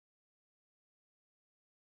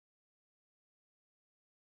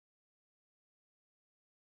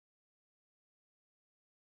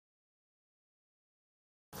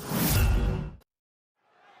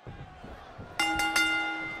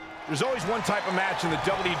There's always one type of match in the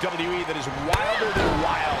WWE that is wilder than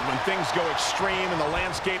wild when things go extreme and the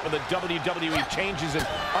landscape of the WWE changes in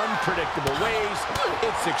unpredictable ways.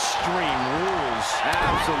 It's Extreme Rules.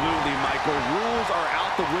 Absolutely, Michael. Rules are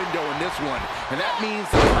out the window in this one, and that means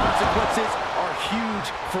the consequences are huge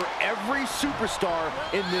for every superstar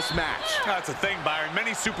in this match. That's the thing, Byron.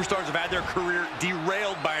 Many superstars have had their career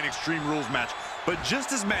derailed by an Extreme Rules match, but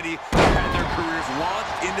just as many have had their careers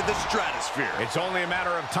launched into the stratosphere. It's only a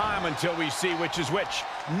matter of time until we see which is which.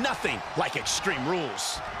 Nothing like Extreme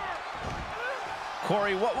Rules.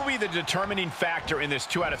 Corey, what will be the determining factor in this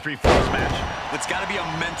 2 out of 3 falls match? It's got to be a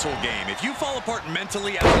mental game. If you fall apart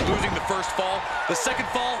mentally after losing the first fall, the second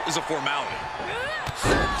fall is a formality.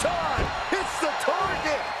 Senton hits the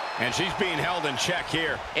target! And she's being held in check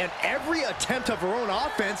here. And every attempt of her own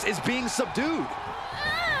offense is being subdued.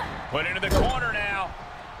 Put into the corner now.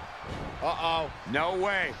 Uh-oh. No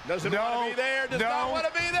way. Doesn't want to be there. Does not want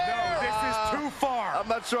to be there. No, this is too far. I'm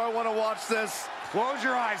not sure I want to watch this. Close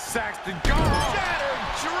your eyes, Saxton. Go! Shattered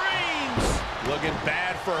dreams. Looking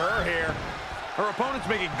bad for her here. Her opponent's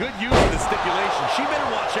making good use of the stipulation. She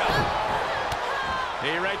better watch out.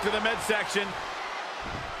 Hey, right to the midsection.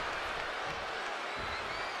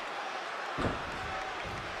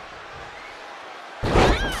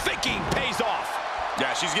 Thinking pays off.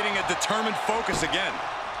 Yeah, she's getting a determined focus again.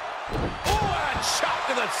 Oh, and shot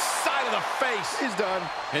to the side of the face. He's done.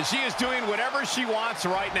 And she is doing whatever she wants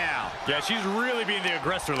right now. Yeah, she's really being the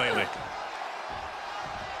aggressor lately.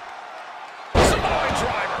 Samoa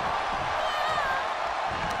driver.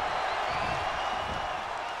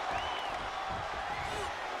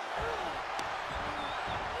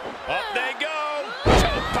 Up they go.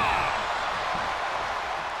 Choke bomb.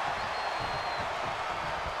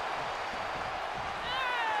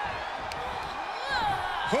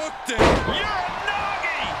 Hooked it.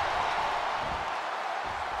 Uranagi!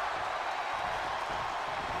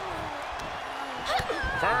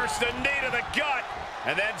 First a knee to the gut,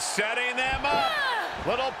 and then setting them up.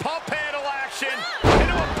 Little pump handle action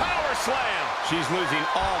into a power slam. She's losing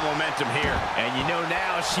all momentum here. And you know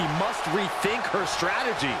now she must rethink her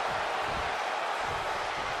strategy.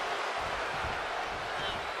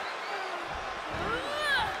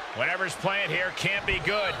 Whatever's playing here can't be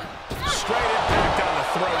good. Straight impact on the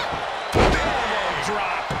throat. Elbow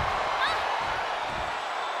drop.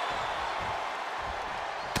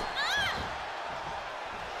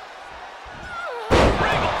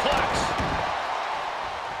 Regalplex.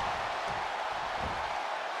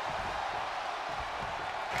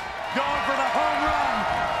 Going for the home run.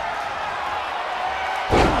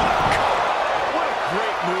 What a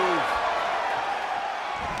great move.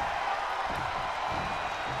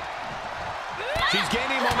 She's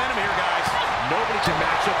gaining momentum here, guys. Nobody can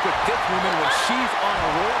match up with this woman when she's on a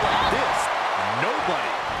roll like this.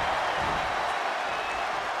 Nobody.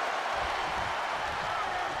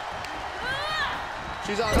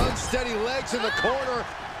 She's on unsteady legs in the corner.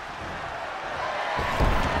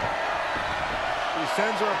 She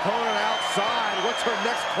sends her opponent outside. What's her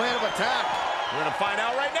next plan of attack? We're going to find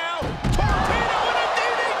out right now. Torpedo and a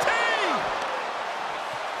DDT!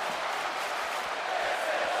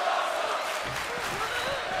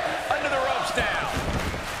 Under the ropes now.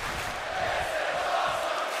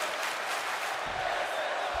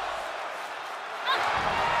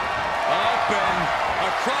 Up and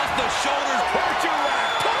across the shoulders. Torture rack.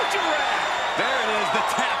 Torture rack. There it is, the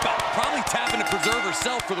tap out. Probably tapping to preserve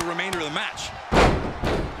herself for the remainder of the match.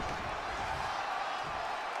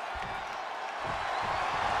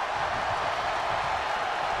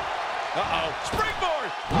 Uh-oh.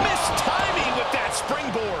 Springboard. Missed timing with that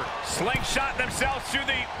springboard. Slingshot themselves through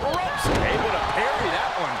the ropes. Able to parry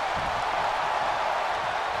that one.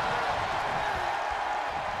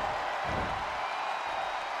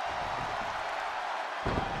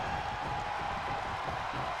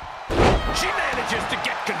 She manages to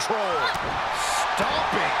get control.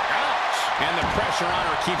 Stomping. Ouch. And the pressure on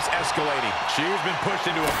her keeps escalating. She's been pushed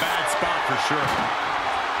into a bad spot for sure.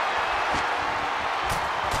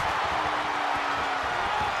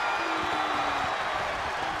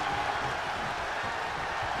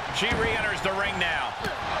 She re-enters the ring now.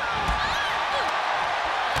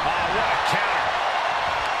 Oh, what a counter.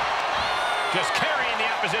 Just carrying the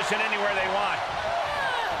opposition anywhere they want.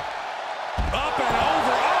 Up and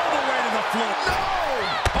over, all the way to the floor. No!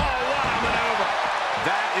 Oh, what a maneuver.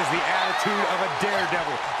 That is the attitude of a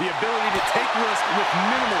daredevil. The ability to take risk with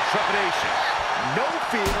minimal trepidation. No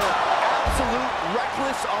fear, absolute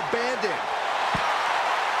reckless abandon.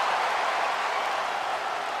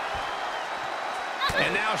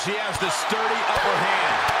 And now she has the sturdy upper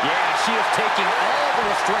hand. Yeah, she is taking all the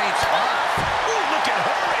restraints off. Ooh, look Look at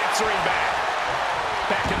her answering back.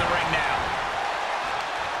 Back in the ring now.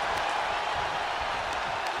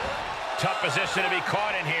 Tough position to be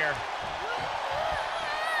caught in here.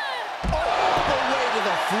 All the way to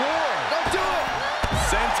the floor. Don't do it.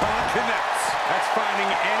 Senton connects. That's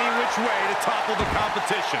finding any which way to topple the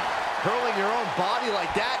competition. Hurling your own body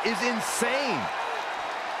like that is insane.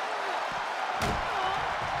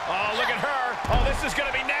 Oh, look at her. Oh, this is going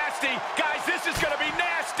to be nasty. Guys, this is going to be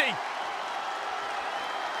nasty.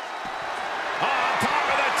 Oh, on top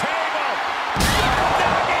of the table.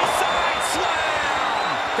 Doggy side slam.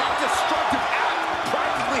 That destructive act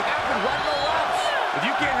practically happened right in the reps. If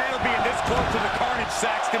you can't handle being this close to the carnage,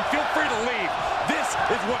 Saxton, feel free to leave. This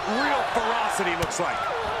is what real ferocity looks like.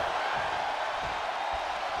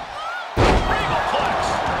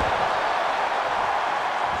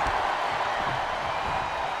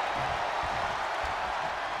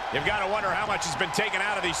 You've got to wonder how much has been taken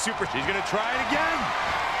out of these super... She's going to try it again.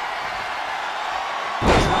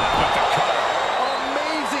 Drop with the cutter.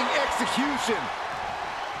 Amazing execution.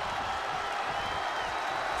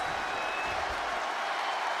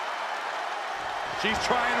 She's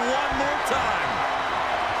trying one more time.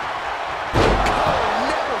 Oh,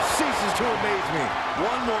 never ceases to amaze me.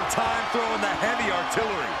 One more time, throwing the heavy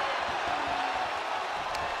artillery.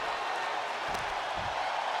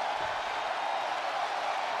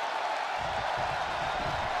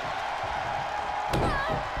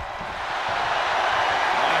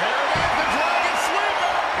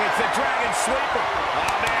 Dragon sleeper.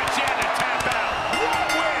 Oh, man, she had to tap out. What a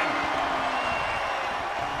win.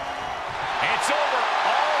 It's over.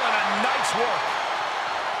 All in a nice work.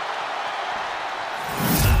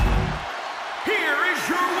 Here is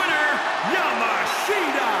your winner,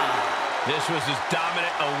 Yamashita. This was as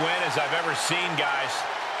dominant a win as I've ever seen, guys.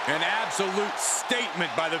 An absolute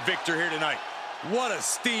statement by the victor here tonight. What a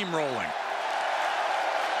steamrolling.